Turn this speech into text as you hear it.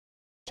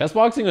Chess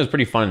boxing was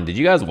pretty fun. Did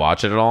you guys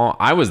watch it at all?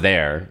 I was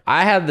there.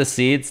 I had the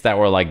seats that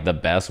were like the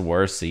best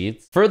worst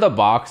seats. For the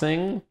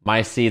boxing,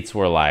 my seats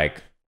were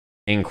like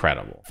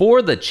incredible.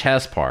 For the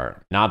chess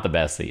part, not the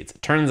best seats.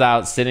 It turns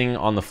out sitting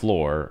on the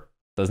floor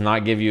does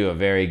not give you a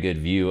very good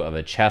view of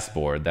a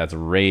chessboard that's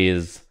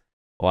raised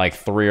like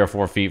 3 or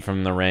 4 feet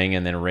from the ring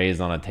and then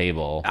raised on a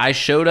table. I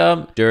showed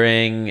up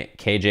during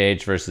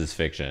KJH versus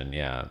Fiction,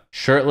 yeah.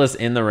 Shirtless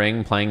in the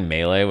ring playing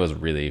Melee was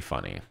really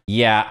funny.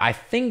 Yeah, I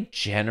think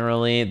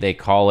generally they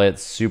call it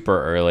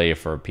super early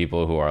for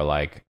people who are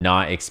like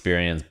not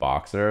experienced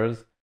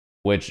boxers,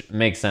 which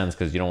makes sense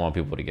because you don't want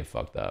people to get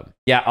fucked up.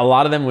 Yeah, a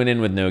lot of them went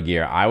in with no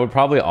gear. I would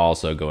probably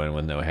also go in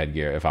with no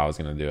headgear if I was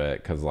gonna do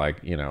it because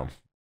like, you know,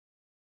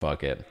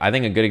 fuck it. I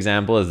think a good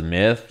example is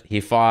Myth.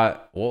 He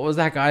fought, what was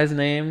that guy's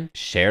name?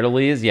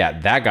 Shardalese? Yeah,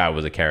 that guy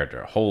was a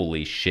character.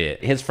 Holy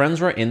shit. His friends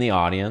were in the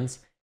audience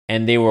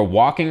and they were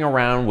walking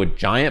around with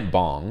giant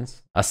bongs,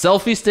 a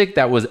selfie stick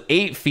that was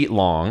 8 feet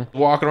long,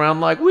 walking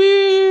around like,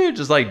 wee,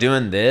 just like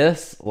doing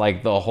this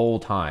like the whole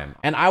time.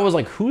 And I was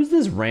like, who's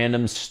this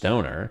random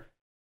stoner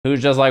who's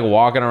just like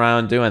walking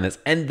around doing this?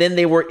 And then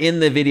they were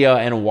in the video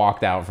and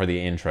walked out for the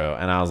intro.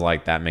 And I was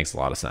like, that makes a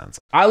lot of sense.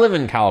 I live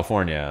in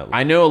California.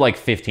 I know like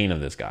 15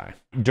 of this guy.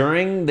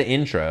 During the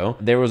intro,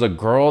 there was a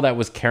girl that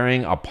was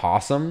carrying a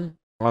possum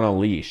on a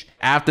leash.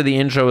 After the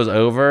intro was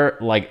over,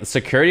 like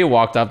security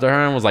walked up to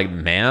her and was like,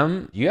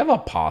 ma'am, you have a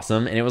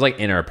possum? And it was like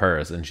in her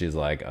purse. And she's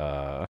like,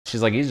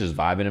 he's just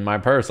vibing in my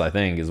purse, I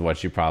think is what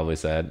she probably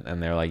said.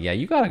 And they're like, yeah,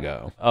 you gotta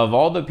go. Of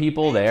all the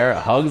people there,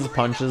 Hugs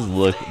punches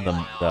looked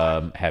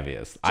the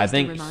heaviest. I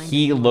think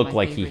he looked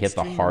like he hit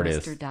the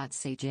hardest,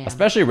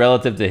 especially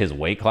relative to his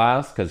weight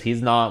class, because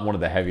he's not one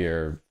of the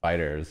heavier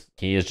fighters.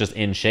 He is just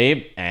in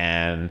shape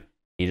and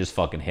he just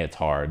fucking hits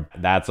hard.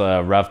 That's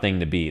a rough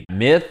thing to beat.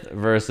 Myth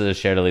versus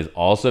Shardalese is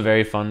also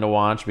very fun to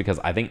watch because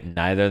I think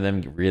neither of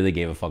them really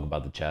gave a fuck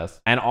about the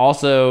chess. And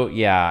also,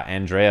 yeah,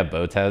 Andrea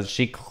Botez,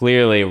 she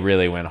clearly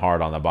really went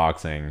hard on the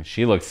boxing.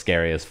 She looked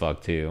scary as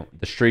fuck too.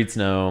 The streets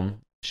know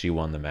she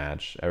won the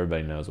match.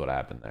 Everybody knows what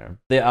happened there.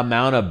 The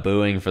amount of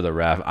booing for the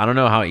ref, I don't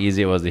know how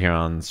easy it was to hear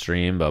on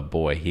stream, but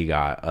boy, he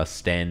got a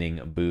standing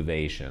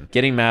boovation.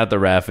 Getting mad at the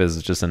ref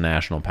is just a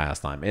national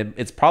pastime.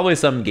 It's probably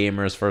some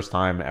gamers' first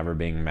time ever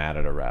being mad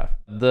at a ref.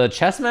 The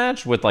chess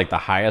match with like the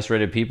highest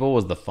rated people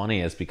was the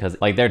funniest because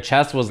like their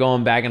chess was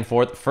going back and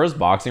forth. First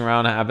boxing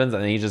round happens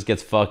and then he just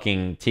gets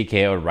fucking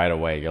TKO'd right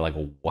away. You're like,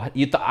 what?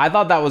 I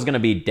thought that was gonna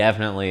be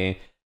definitely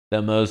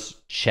the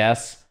most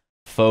chess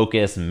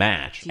focus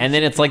match, and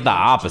then it's like the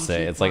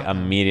opposite. It's like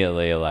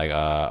immediately like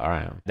all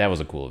right, that was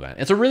a cool event.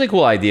 It's a really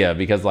cool idea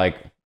because like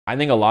I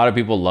think a lot of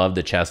people love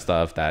the chess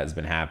stuff that has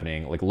been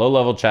happening. Like low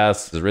level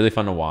chess is really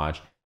fun to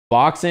watch.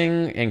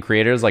 Boxing and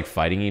creators like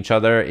fighting each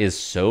other is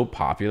so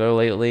popular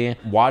lately.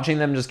 Watching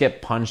them just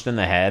get punched in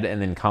the head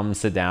and then come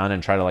sit down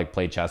and try to like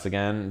play chess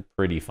again,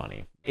 pretty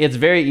funny. It's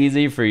very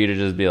easy for you to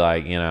just be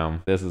like, you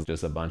know, this is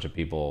just a bunch of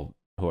people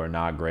who are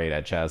not great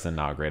at chess and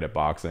not great at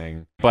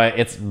boxing. But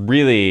it's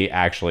really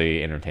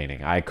actually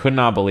entertaining. I could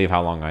not believe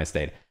how long I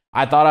stayed.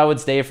 I thought I would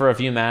stay for a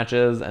few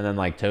matches and then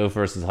like Toph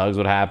versus Hugs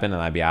would happen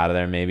and I'd be out of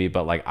there maybe.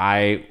 But like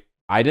I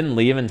didn't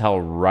leave until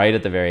right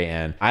at the very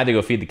end. I had to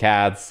go feed the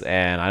cats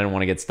and I didn't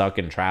want to get stuck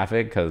in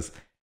traffic because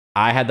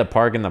I had to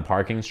park in the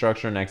parking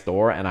structure next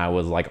door and I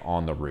was like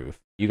on the roof.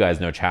 You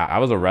guys know chat. I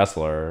was a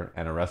wrestler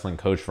and a wrestling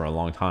coach for a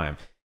long time.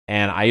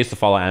 And I used to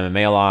follow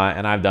MMA a lot,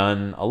 and I've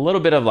done a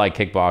little bit of like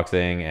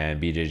kickboxing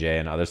and BJJ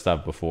and other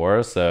stuff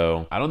before.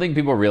 So I don't think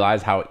people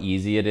realize how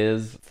easy it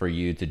is for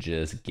you to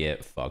just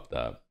get fucked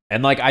up.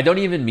 And like, I don't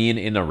even mean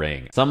in the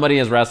ring. Somebody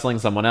is wrestling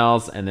someone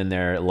else and then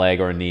their leg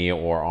or knee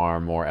or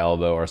arm or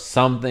elbow or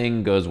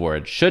something goes where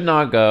it should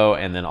not go.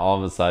 And then all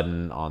of a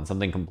sudden on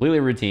something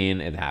completely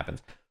routine, it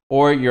happens.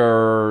 Or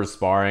you're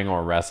sparring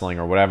or wrestling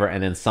or whatever,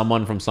 and then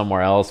someone from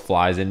somewhere else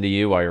flies into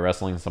you while you're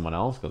wrestling someone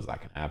else, because that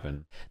can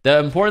happen. The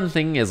important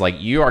thing is like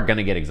you are going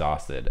to get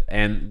exhausted.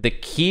 And the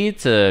key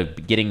to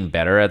getting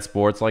better at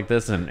sports like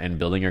this and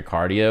building your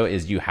cardio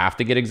is you have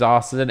to get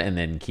exhausted and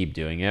then keep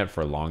doing it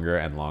for longer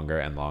and longer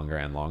and longer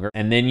and longer.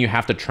 And then you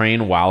have to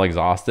train while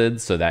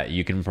exhausted so that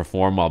you can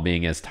perform while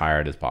being as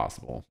tired as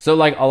possible. So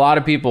like a lot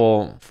of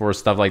people for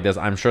stuff like this,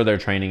 I'm sure their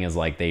training is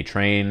like they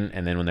train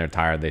and then when they're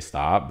tired, they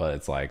stop. But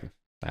it's like,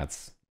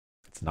 it's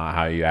not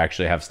how you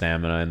actually have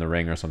stamina in the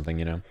ring or something,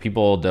 you know?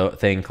 People don't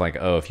think like,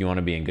 oh, if you want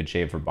to be in good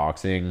shape for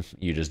boxing,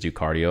 you just do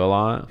cardio a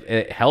lot.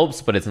 It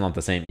helps, but it's not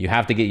the same. You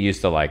have to get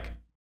used to like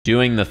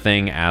doing the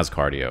thing as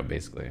cardio,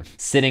 basically.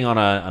 Sitting on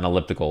an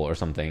elliptical or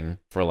something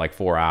for like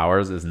 4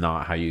 hours is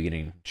not how you get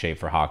in shape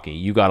for hockey.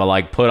 You got to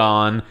like put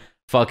on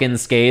fucking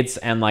skates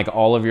and like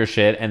all of your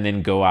shit and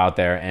then go out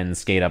there and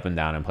skate up and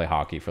down and play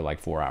hockey for like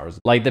 4 hours.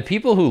 Like the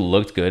people who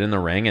looked good in the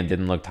ring and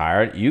didn't look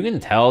tired, you can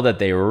tell that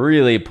they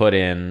really put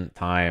in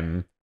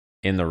time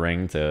in the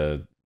ring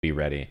to be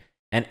ready.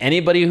 And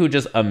anybody who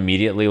just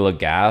immediately looked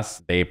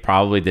gassed, they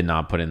probably did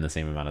not put in the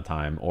same amount of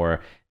time, or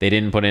they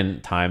didn't put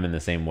in time in the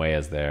same way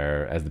as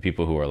the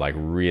people who are like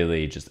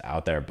really just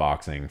out there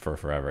boxing for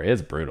forever.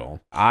 It's brutal.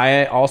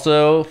 I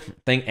also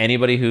think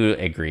anybody who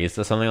agrees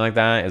to something like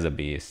that is a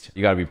beast.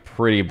 You gotta be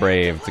pretty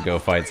brave to go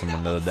fight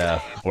someone to the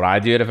death. Would I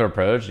do it if it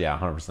approached? Yeah,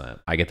 100%.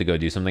 I get to go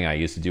do something I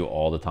used to do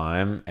all the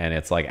time, and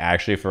it's like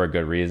actually for a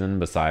good reason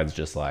besides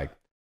just like,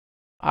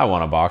 I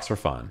want to box for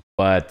fun.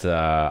 But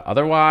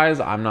otherwise,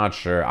 I'm not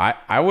sure.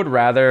 I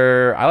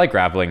like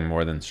grappling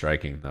more than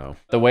striking though.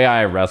 The way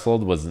I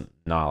wrestled was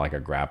not like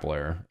a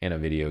grappler in a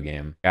video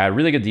game. I had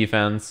really good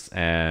defense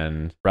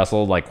and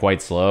wrestled like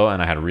quite slow, and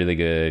I had really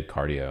good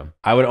cardio.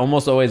 I would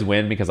almost always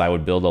win because I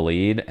would build a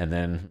lead, and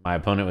then my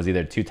opponent was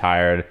either too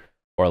tired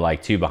or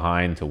like too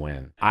behind to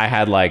win. I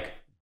had like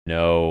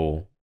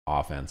no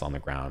offense on the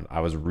ground.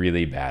 I was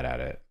really bad at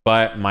it.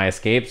 But my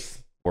escapes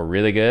were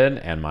really good,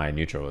 and my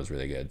neutral was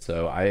really good,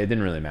 so it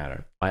didn't really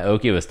matter. My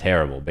Oki was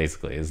terrible,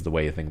 basically, is the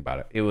way you think about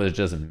it. It was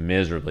just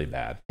miserably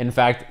bad. In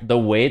fact, the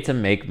way to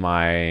make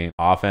my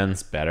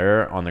offense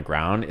better on the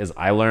ground is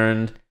I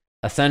learned,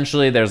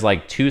 essentially, there's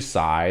like two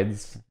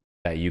sides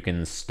that you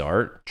can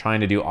start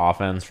trying to do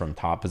offense from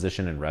top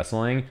position in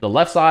wrestling. The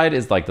left side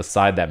is like the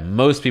side that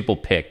most people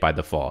pick by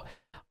default.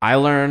 I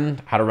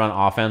learned how to run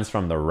offense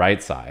from the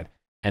right side,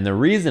 and the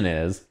reason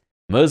is,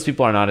 most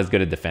people are not as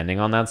good at defending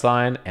on that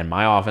side, and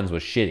my offense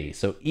was shitty.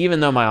 So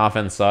even though my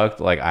offense sucked,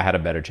 like I had a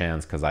better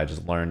chance because I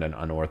just learned an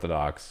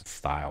unorthodox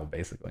style,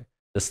 basically.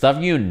 The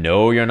stuff you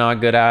know you're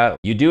not good at,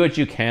 you do what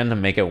you can to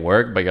make it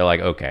work, but you're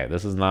like, okay,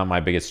 this is not my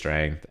biggest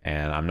strength,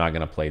 and I'm not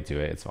gonna play to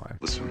it, it's fine.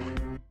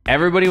 Listen.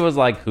 Everybody was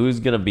like, who's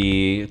gonna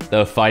be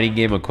the fighting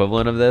game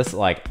equivalent of this?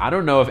 Like, I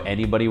don't know if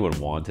anybody would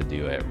want to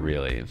do it,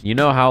 really. You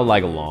know how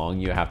like long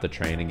you have to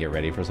train and get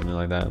ready for something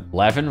like that?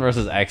 Leffen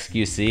versus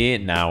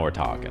XQC, now we're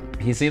talking.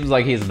 He seems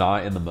like he's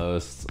not in the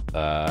most,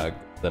 the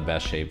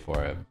best shape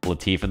for it.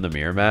 Latif in the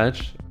mirror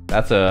match?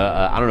 That's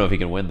I don't know if he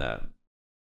can win that.